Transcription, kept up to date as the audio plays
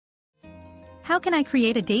How can I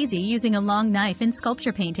create a daisy using a long knife in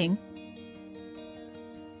sculpture painting?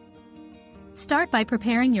 Start by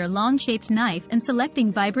preparing your long-shaped knife and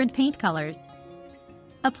selecting vibrant paint colors.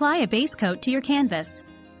 Apply a base coat to your canvas.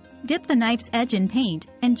 Dip the knife's edge in paint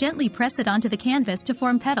and gently press it onto the canvas to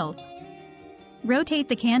form petals. Rotate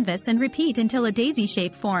the canvas and repeat until a daisy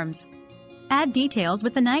shape forms. Add details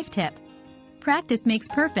with the knife tip. Practice makes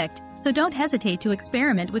perfect, so don't hesitate to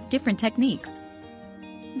experiment with different techniques.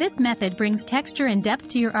 This method brings texture and depth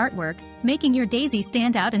to your artwork, making your daisy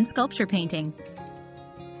stand out in sculpture painting.